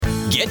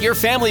Get your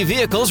family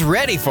vehicles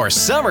ready for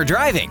summer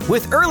driving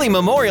with early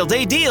Memorial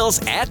Day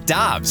deals at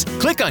Dobbs.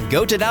 Click on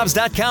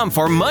GoToDobbs.com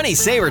for money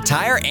saver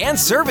tire and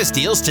service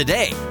deals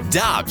today.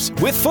 Dobbs,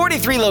 with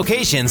 43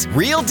 locations,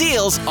 real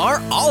deals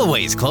are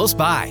always close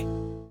by.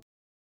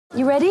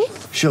 You ready?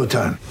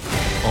 Showtime.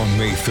 On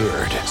May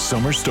 3rd,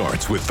 summer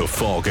starts with The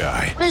Fall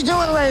Guy. Let's do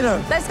it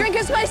later. Let's drink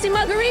a spicy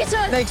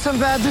margarita. Make some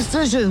bad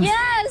decisions.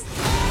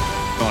 Yes!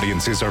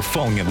 Audiences are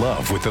falling in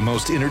love with the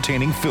most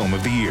entertaining film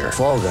of the year.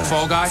 Fall Guy.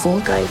 Fall Guy.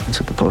 Fall Guy. That's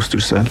what the poster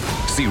said.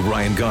 See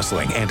Ryan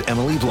Gosling and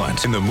Emily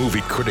Blunt in the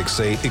movie critics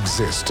say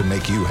exists to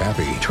make you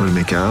happy. Trying to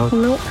make it out?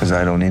 Nope. Because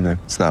I don't either.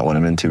 It's not what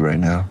I'm into right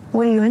now.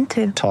 What are you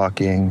into?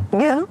 Talking.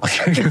 Yeah.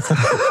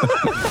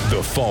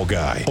 The Fall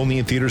Guy. Only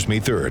in theaters May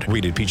 3rd.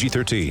 Rated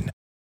PG-13.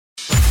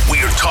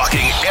 We're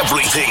talking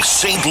everything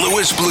St.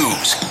 Louis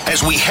Blues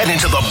as we head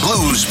into the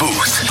Blues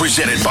Booth.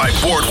 Presented by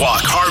Boardwalk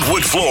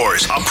Hardwood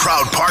Floors, a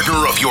proud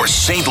partner of your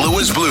St.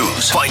 Louis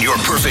Blues. Find your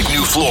perfect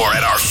new floor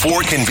at our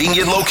 4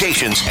 convenient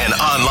locations and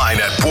online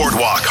at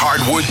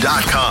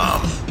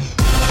boardwalkhardwood.com.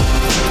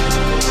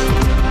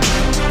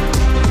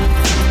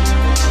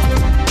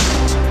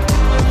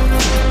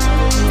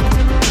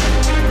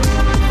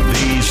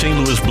 St.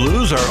 Louis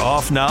Blues are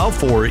off now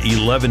for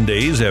 11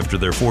 days after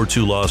their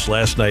 4-2 loss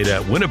last night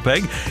at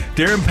Winnipeg.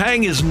 Darren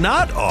Pang is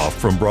not off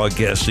from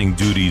broadcasting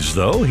duties,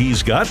 though.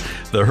 He's got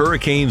the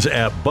Hurricanes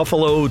at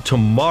Buffalo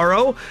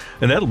tomorrow,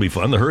 and that'll be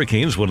fun. The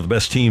Hurricanes, one of the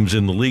best teams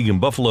in the league, in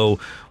Buffalo,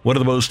 one of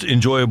the most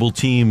enjoyable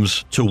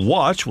teams to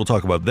watch. We'll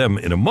talk about them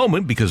in a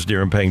moment because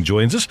Darren Pang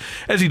joins us,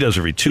 as he does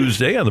every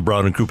Tuesday, on the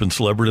Brown and Crouppen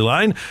Celebrity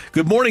Line.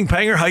 Good morning,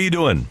 Panger. How you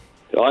doing?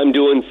 I'm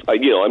doing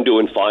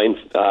fine.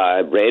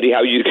 Randy, how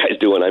are you guys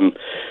doing? I'm,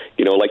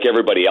 like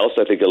everybody else,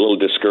 I think a little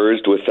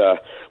discouraged with how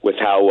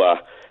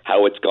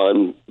it's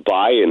gone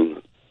by,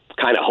 and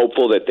kind of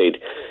hopeful that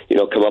they'd,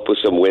 come up with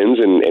some wins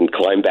and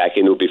climb back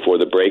into it before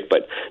the break,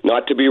 but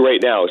not to be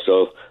right now.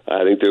 So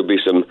I think there'll be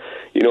some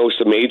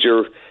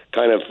major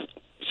kind of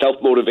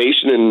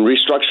self-motivation and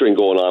restructuring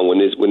going on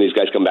when these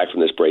guys come back from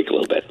this break a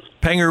little bit.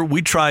 Panger,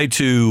 we try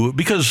to,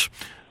 because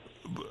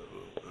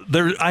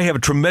I have a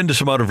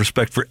tremendous amount of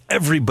respect for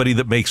everybody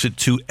that makes it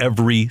to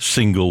every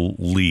single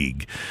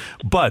league.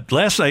 But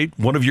last night,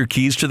 one of your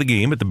keys to the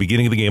game at the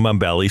beginning of the game on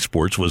Bally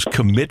Sports was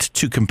commit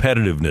to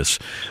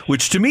competitiveness,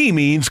 which to me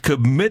means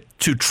commit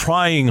to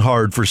trying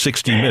hard for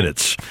 60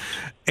 minutes.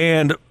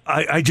 And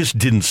I just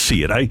didn't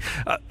see it. I'm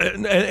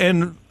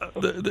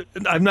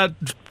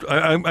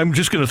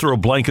just going to throw a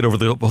blanket over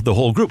the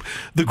whole group.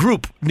 The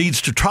group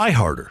needs to try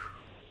harder.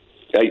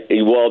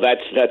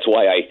 That's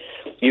why I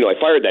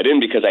fired that in,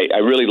 because I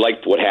really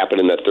liked what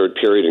happened in that third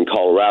period in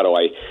Colorado.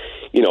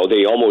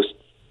 They almost,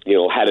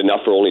 had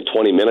enough for only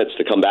 20 minutes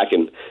to come back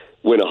and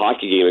win a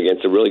hockey game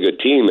against a really good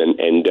team,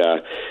 and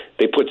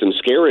they put some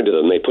scare into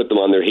them. They put them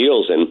on their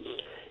heels, and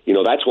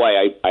that's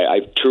why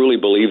I truly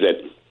believe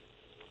that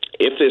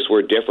if this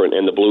were different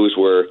and the Blues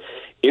were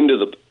into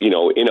the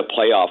in a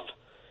playoff,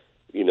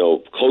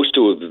 close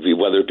to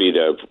whether it be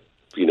the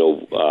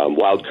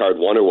wild card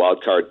 1 or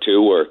wild card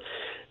 2, or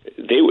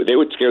they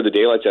would scare the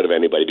daylights out of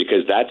anybody,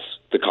 because that's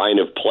the kind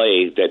of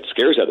play that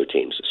scares other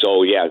teams.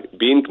 So, yeah,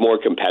 being more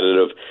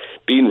competitive,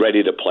 being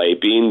ready to play,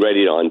 being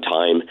ready on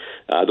time,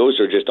 those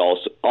are just all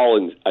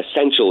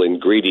essential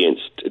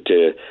ingredients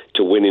to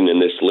winning in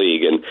this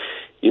league. And,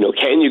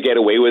 can you get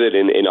away with it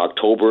in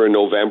October and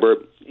November?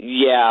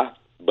 Yeah,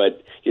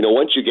 but,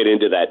 once you get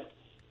into that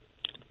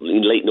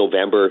late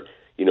November,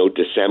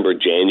 December,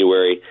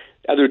 January,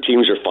 other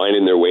teams are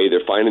finding their way.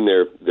 They're finding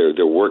their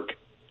work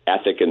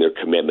ethic and their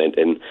commitment,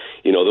 and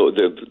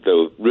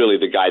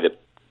the guy that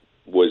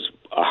was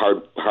a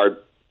hard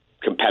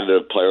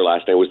competitive player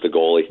last night was the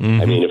goalie.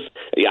 Mm-hmm. I mean,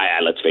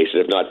 let's face it,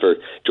 if not for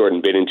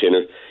Jordan Binnington,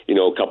 or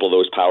a couple of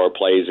those power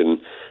plays,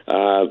 and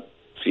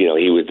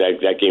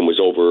that game was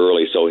over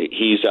early. So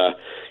he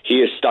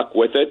is stuck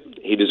with it.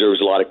 He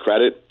deserves a lot of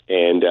credit,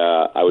 and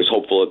I was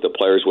hopeful that the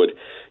players would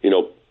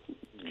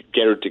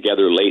get it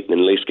together late and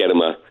at least get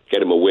him a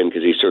win,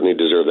 because he certainly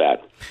deserved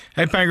that.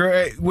 Hey,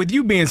 Panger, with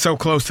you being so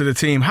close to the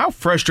team, how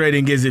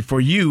frustrating is it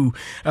for you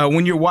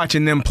when you're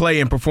watching them play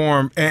and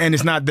perform and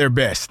it's not their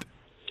best?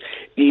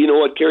 You know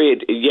what, Kerry?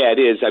 It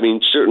is. I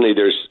mean, certainly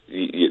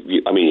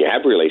you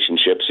have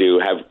relationships. You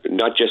have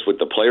not just with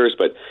the players,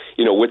 but,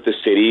 with the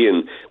city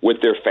and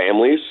with their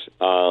families,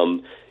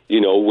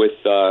 with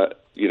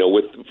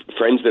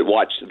friends that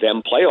watch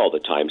them play all the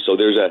time. So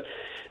there is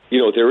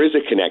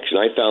a connection.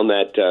 I found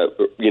that,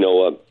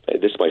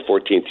 this is my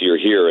 14th year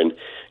here, and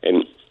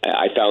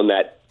I found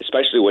that,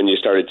 especially when you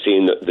started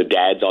seeing the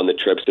dads on the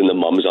trips and the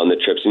mums on the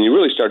trips, and you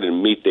really started to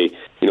meet the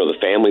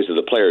families of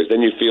the players,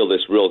 then you feel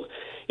this real,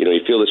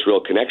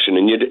 connection,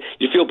 and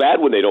you feel bad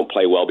when they don't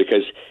play well,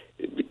 because,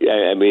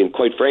 I mean,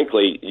 quite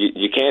frankly,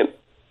 you can't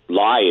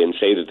lie and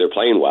say that they're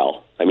playing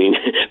well. I mean,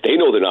 they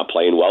know they're not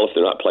playing well if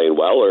they're not playing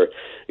well, or,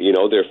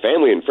 their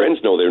family and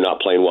friends know they're not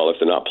playing well if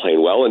they're not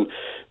playing well, and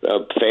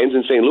fans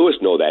in St. Louis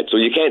know that. So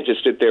you can't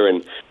just sit there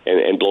and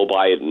blow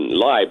by it and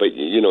lie, but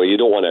you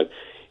don't want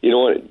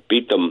to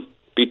beat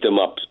them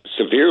up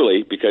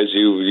severely, because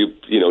you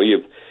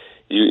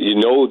you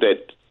know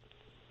that,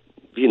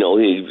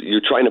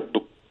 you're trying to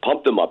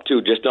pump them up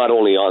too, just not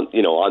only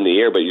on the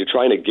air, but you're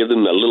trying to give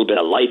them a little bit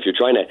of life. You're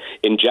trying to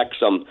inject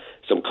some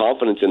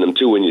confidence in them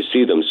too when you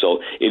see them.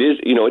 So it is,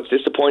 it's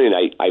disappointing.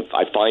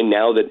 I find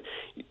now that,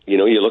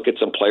 you look at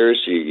some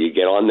players, you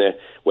get on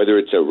whether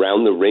it's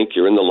around the rink,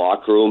 you're in the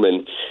locker room,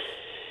 and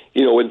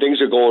when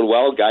things are going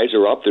well, guys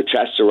are up, their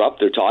chests are up,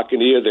 they're talking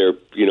to you, they're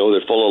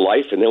full of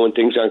life. And then when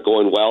things aren't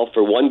going well,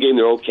 for one game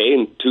they're okay,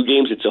 and 2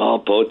 games it's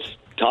tough.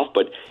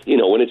 But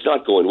when it's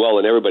not going well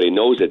and everybody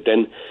knows it,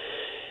 then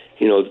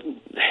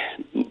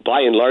by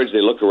and large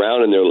they look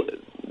around and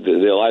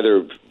they'll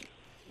either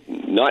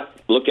not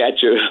look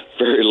at you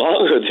very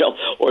long,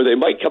 or they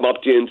might come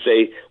up to you and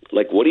say,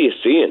 like, what are you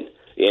seeing?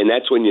 And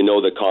that's when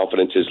the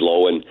confidence is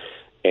low and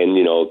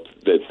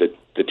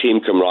the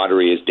team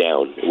camaraderie is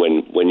down,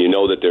 when you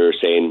know that they're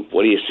saying,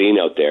 what are you seeing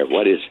out there?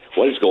 What is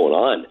going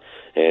on?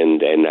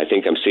 And I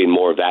think I'm seeing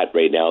more of that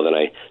right now than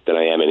I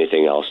am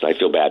anything else, and I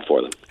feel bad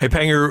for them. Hey,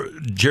 Panger,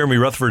 Jeremy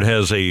Rutherford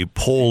has a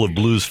poll of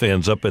Blues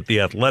fans up at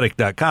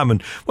theathletic.com,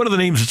 and one of the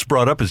names that's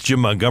brought up is Jim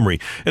Montgomery.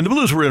 And the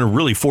Blues were in a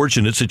really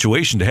fortunate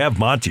situation to have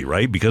Monty,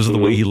 right, because of the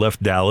way he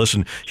left Dallas,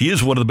 and he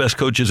is one of the best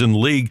coaches in the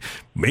league,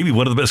 maybe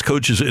one of the best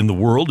coaches in the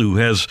world, who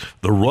has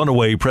the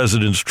runaway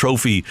President's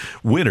Trophy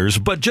winners.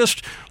 But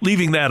just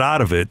leaving that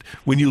out of it,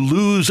 when you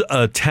lose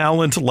a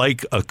talent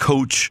like a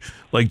coach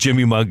like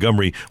Jimmy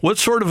Montgomery, what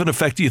sort of an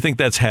effect do you think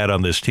that's had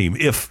on this team,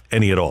 if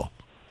any at all?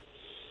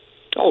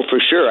 Oh,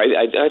 for sure.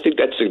 I think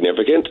that's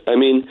significant. I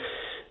mean,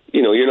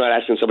 you're not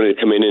asking somebody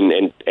to come in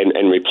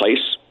and replace,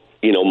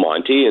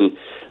 Monty, and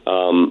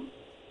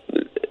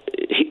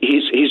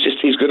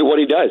he's good at what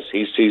he does.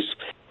 He's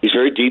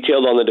very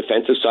detailed on the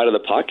defensive side of the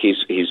puck. He's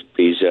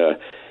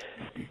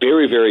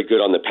very, very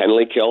good on the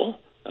penalty kill.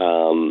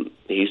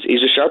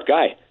 He's a sharp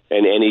guy,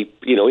 and he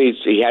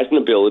has an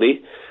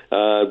ability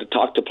to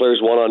talk to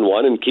players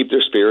one-on-one and keep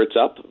their spirits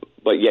up,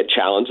 but yet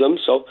challenge them.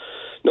 So,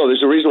 no,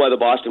 there's a reason why the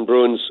Boston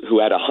Bruins, who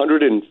had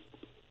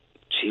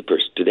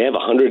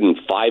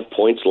 105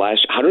 points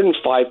last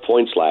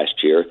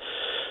year,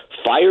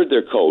 fired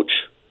their coach,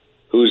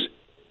 who's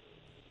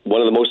one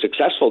of the most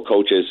successful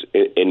coaches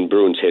in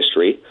Bruins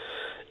history,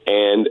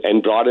 and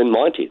brought in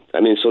Monty.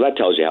 I mean, so that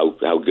tells you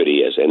how good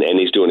he is, and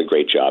he's doing a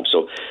great job.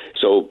 So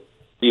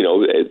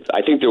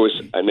I think there was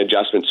an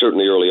adjustment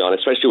certainly early on,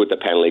 especially with the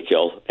penalty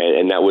kill,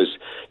 and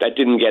that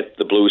didn't get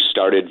the Blues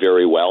started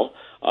very well.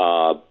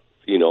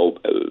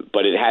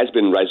 But it has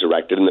been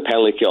resurrected, and the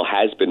penalty kill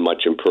has been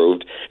much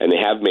improved, and they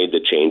have made the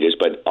changes.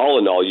 But all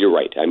in all, you're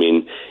right. I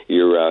mean,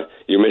 you're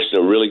missing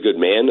a really good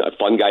man, a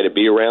fun guy to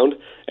be around,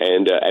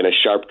 and a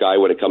sharp guy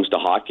when it comes to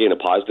hockey, and a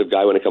positive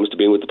guy when it comes to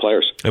being with the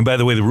players. And by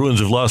the way, the Bruins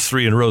have lost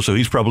 3 in a row, so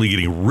he's probably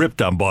getting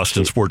ripped on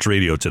Boston sports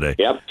radio today.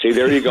 Yep. See,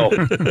 there you go.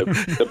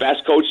 The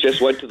best coach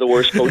just went to the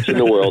worst coach in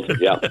the world.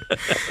 Yeah.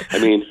 I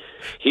mean,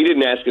 he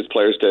didn't ask his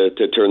players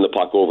to turn the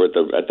puck over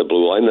at the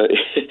blue line.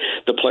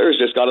 The players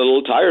just got a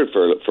little tired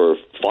for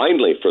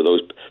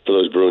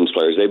those Bruins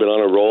players. They've been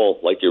on a roll,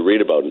 like you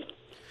read about.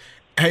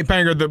 Hey,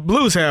 Panger, the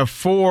Blues have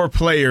 4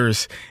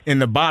 players in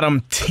the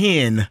bottom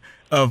 10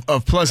 of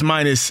plus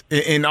minus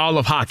in all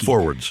of hockey.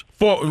 Forwards.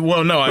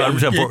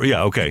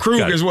 Okay.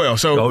 Krug as well.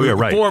 So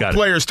 4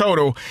 players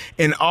total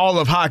in all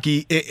of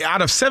hockey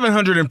out of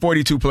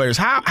 742 players.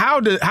 How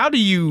do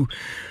you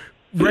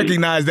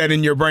recognize that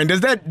in your brain?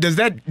 Does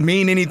that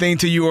mean anything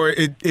to you, or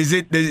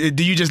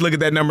do you just look at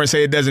that number and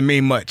say it doesn't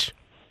mean much?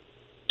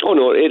 Oh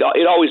no, it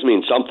always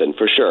means something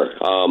for sure.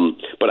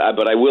 But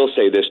I will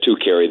say this too,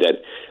 Kerry,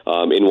 that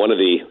in one of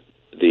the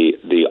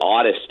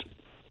oddest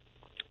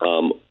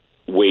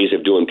ways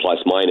of doing plus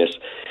minus,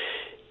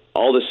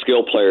 all the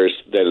skill players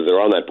that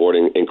are on that board,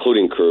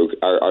 including Krug,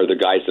 are the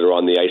guys that are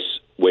on the ice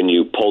when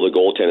you pull the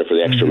goaltender for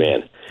the extra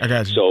man. I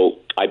got you. So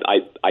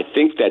I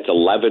think that's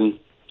 11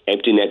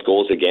 empty net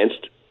goals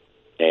against,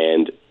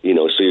 and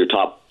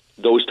so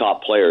those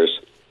top players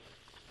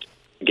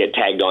get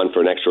tagged on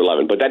for an extra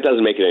 11, but that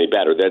doesn't make it any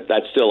better.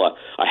 That's still a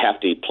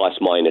hefty plus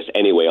minus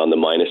anyway on the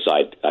minus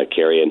side,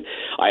 Kerry. And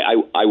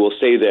I will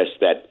say this,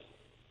 that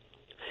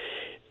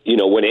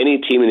when any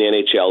team in the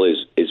NHL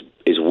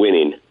is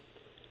winning,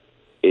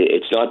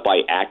 it's not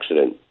by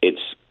accident. It's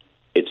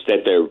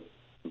that they're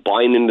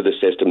buying into the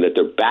system, that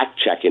they're back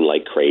checking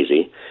like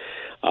crazy.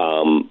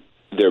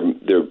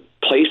 They're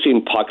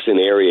placing pucks in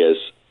areas,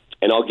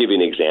 and I'll give you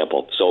an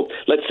example. So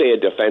let's say a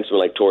defenseman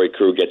like Torrey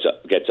Krug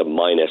gets a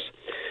minus.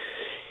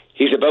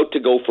 He's about to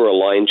go for a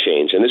line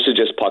change, and this is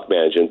just puck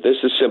management. This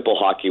is simple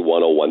hockey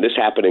 101. This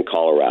happened in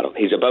Colorado.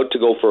 He's about to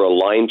go for a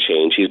line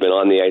change. He's been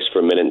on the ice for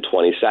a minute and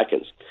 20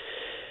 seconds.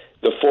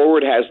 The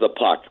forward has the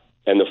puck,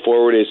 and the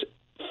forward is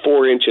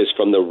 4 inches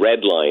from the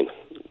red line,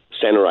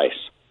 center ice.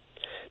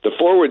 The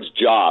forward's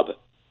job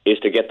is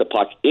to get the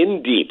puck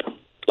in deep,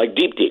 like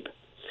deep,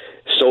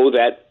 so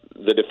that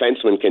the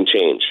defenseman can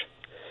change.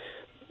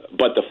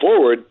 But the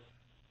forward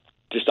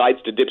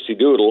decides to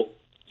dipsy-doodle,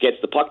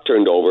 gets the puck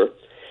turned over.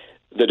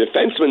 The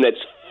defenseman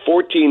that's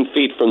 14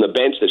 feet from the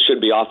bench that should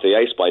be off the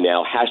ice by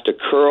now has to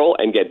curl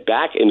and get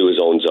back into his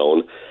own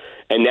zone,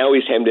 and now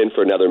he's hemmed in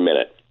for another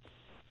minute.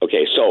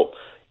 Okay, so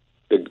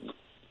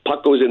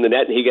puck goes in the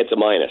net and he gets a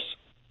minus.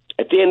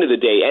 At the end of the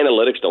day,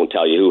 analytics don't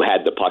tell you who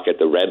had the puck at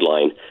the red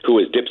line, who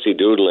was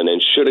dipsy-doodling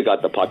and should have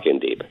got the puck in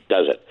deep,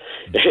 does it?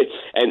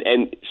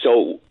 and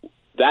so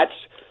that's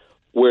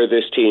where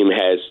this team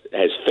has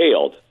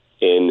failed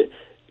in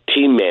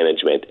team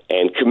management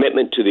and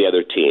commitment to the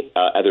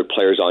other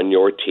players on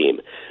your team.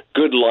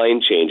 Good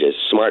line changes,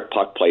 smart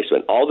puck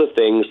placement, all the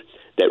things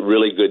that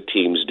really good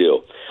teams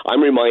do.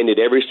 I'm reminded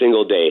every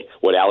single day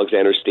what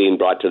Alexander Steen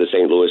brought to the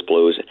St. Louis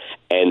Blues,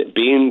 and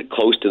being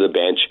close to the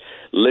bench,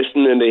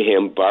 listening to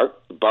him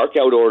bark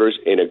out orders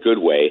in a good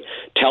way,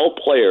 tell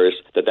players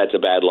that that's a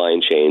bad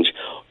line change,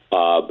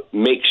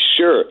 make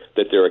sure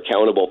that they're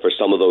accountable for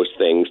some of those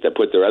things that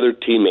put their other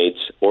teammates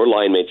or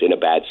line mates in a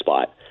bad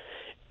spot.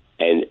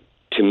 And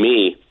to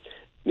me,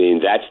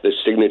 that's the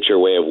signature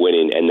way of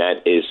winning, and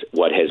that is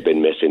what has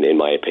been missing, in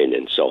my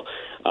opinion. So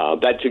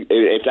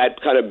if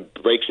that kind of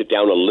breaks it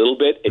down a little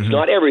bit, it's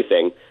not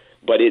everything,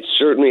 but it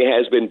certainly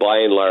has been, by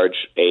and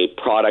large, a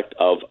product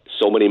of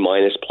so many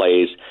minus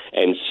plays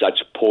and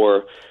such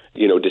poor,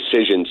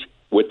 decisions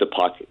with the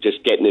puck,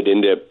 just getting it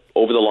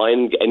over the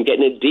line and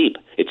getting it deep.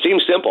 It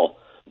seems simple,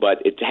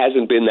 but it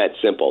hasn't been that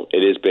simple.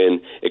 It has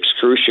been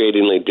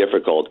excruciatingly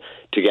difficult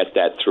to get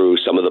that through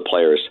some of the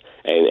players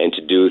and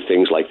to do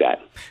things like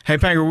that. Hey,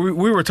 Panger,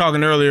 we were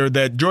talking earlier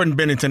that Jordan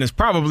Binnington is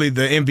probably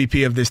the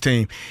MVP of this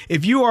team.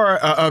 If you are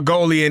a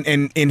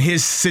goalie in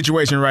his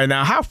situation right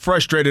now, how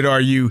frustrated are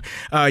you?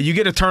 You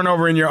get a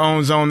turnover in your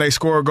own zone, they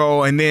score a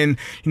goal, and then,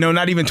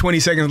 not even 20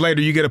 seconds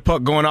later, you get a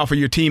puck going off of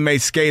your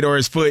teammate's skate or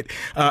his foot,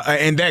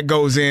 and that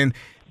goes in.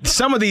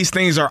 Some of these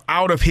things are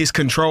out of his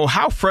control.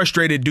 How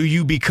frustrated do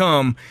you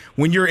become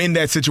when you're in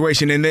that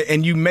situation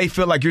and you may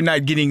feel like you're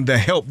not getting the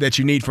help that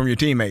you need from your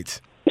teammates?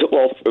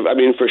 Well,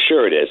 for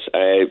sure it is.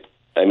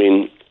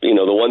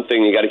 The one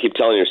thing you got to keep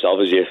telling yourself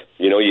is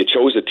you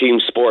chose a team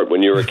sport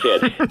when you were a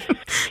kid.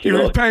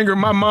 Panger,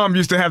 my mom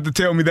used to have to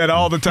tell me that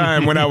all the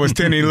time when I was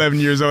 10 and 11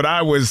 years old.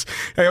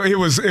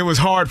 It was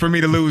hard for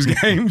me to lose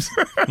games.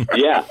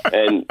 Yeah,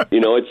 and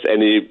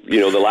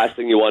the last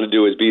thing you want to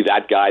do is be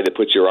that guy that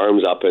puts your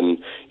arms up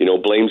and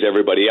blames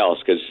everybody else,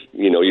 because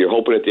you're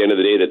hoping at the end of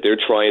the day that they're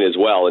trying as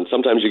well, and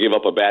sometimes you give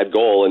up a bad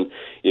goal and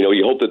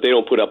you hope that they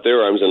don't put up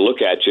their arms and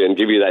look at you and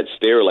give you that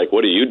stare like,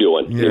 what are you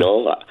doing? Yeah.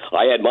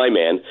 I had my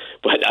man,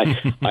 but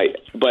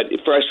but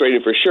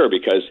frustrating for sure,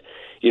 because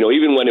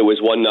even when it was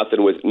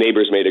 1-0 with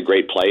Neighbors made a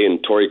great play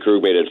and Torrey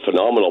Krug made a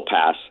phenomenal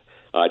pass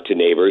to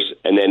Neighbors,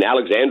 and then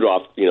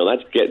Alexandrov,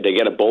 they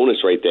get a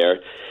bonus right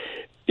there.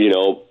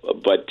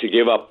 But to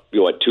give up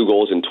 2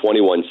 goals in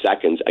 21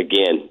 seconds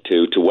again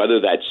to weather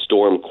that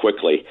storm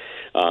quickly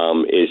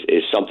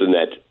is something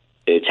that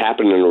it's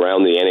happening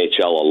around the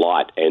NHL a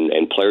lot,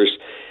 and players,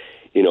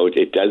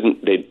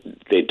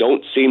 they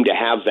don't seem to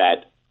have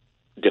that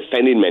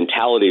defending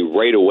mentality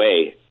right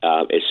away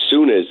as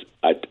soon as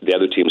the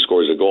other team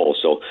scores a goal.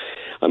 So,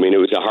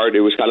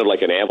 it was kind of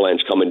like an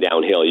avalanche coming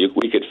downhill.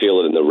 We could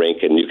feel it in the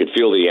rink, and you could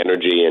feel the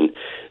energy, and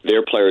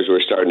their players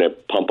were starting to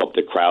pump up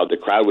the crowd. The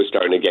crowd was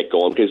starting to get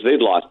going because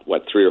they'd lost,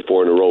 3 or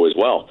 4 in a row as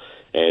well,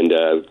 and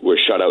were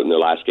shut out in their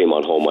last game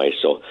on home ice.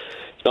 So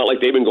it's not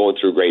like they've been going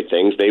through great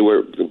things.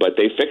 But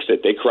they fixed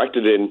it. They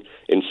corrected it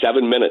in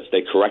 7 minutes.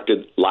 They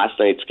corrected last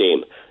night's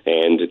game.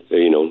 And,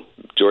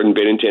 Jordan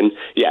Binnington,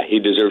 he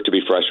deserved to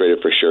be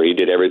frustrated for sure. He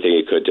did everything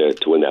he could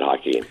to win that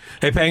hockey game.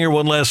 Hey, Panger,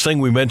 one last thing.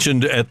 We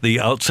mentioned at the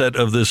outset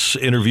of this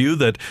interview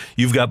that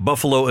you've got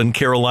Buffalo and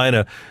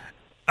Carolina.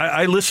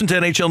 I listen to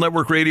NHL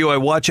Network radio. I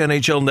watch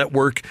NHL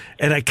Network,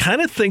 and I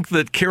kind of think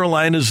that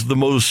Carolina's the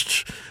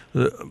most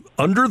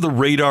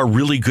under-the-radar,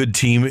 really good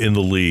team in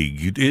the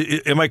league.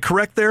 Am I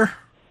correct there?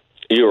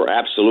 You're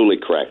absolutely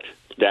correct.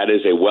 That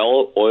is a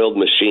well-oiled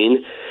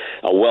machine,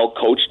 a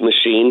well-coached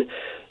machine.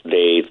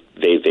 They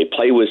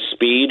play with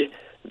speed.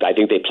 I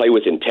think they play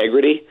with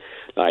integrity.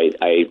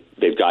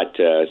 They've got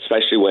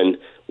especially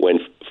when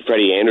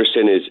Freddie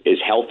Anderson is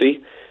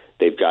healthy.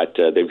 They've got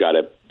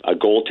a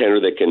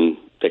goaltender that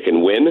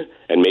can win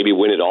and maybe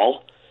win it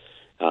all.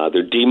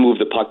 Their D move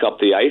the puck up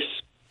the ice.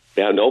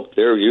 Yeah, nope.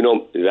 They're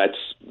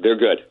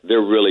good.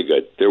 They're really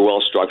good. They're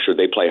well structured.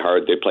 They play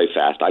hard. They play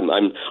fast.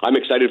 I'm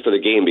excited for the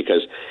game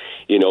because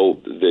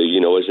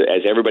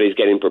as everybody's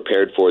getting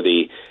prepared for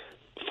the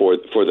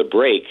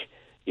break.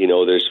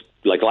 There's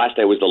like last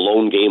night was the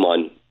lone game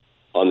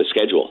on the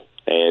schedule,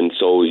 and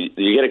so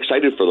you get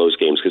excited for those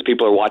games because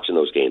people are watching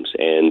those games.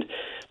 And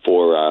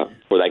for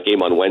that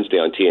game on Wednesday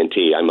on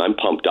TNT, I'm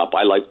pumped up.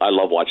 I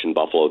love watching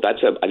Buffalo. I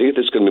think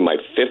this is going to be my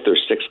 5th or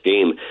 6th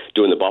game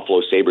doing the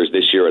Buffalo Sabres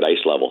this year at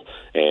ice level,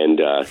 and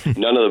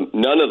none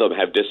of them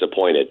have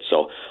disappointed.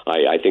 So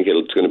I think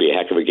it's going to be a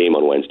heck of a game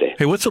on Wednesday.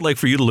 Hey, what's it like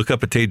for you to look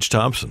up at Tage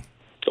Thompson?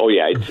 Oh,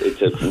 yeah,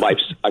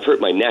 I've hurt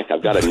my neck.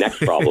 I've got a neck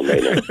problem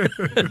right now.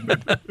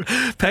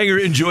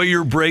 Panger, enjoy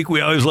your break.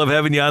 We always love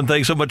having you on.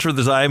 Thanks so much for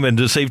the time,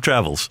 and safe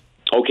travels.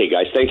 Okay,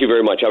 guys. Thank you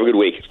very much. Have a good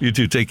week. You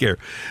too. Take care.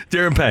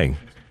 Darren Pang,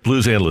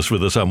 Blues analyst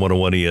with us on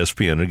 101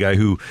 ESPN, a guy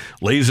who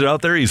lays it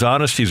out there. He's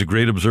honest. He's a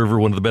great observer,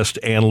 one of the best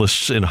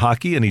analysts in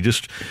hockey, and he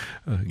just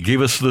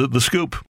gave us the scoop.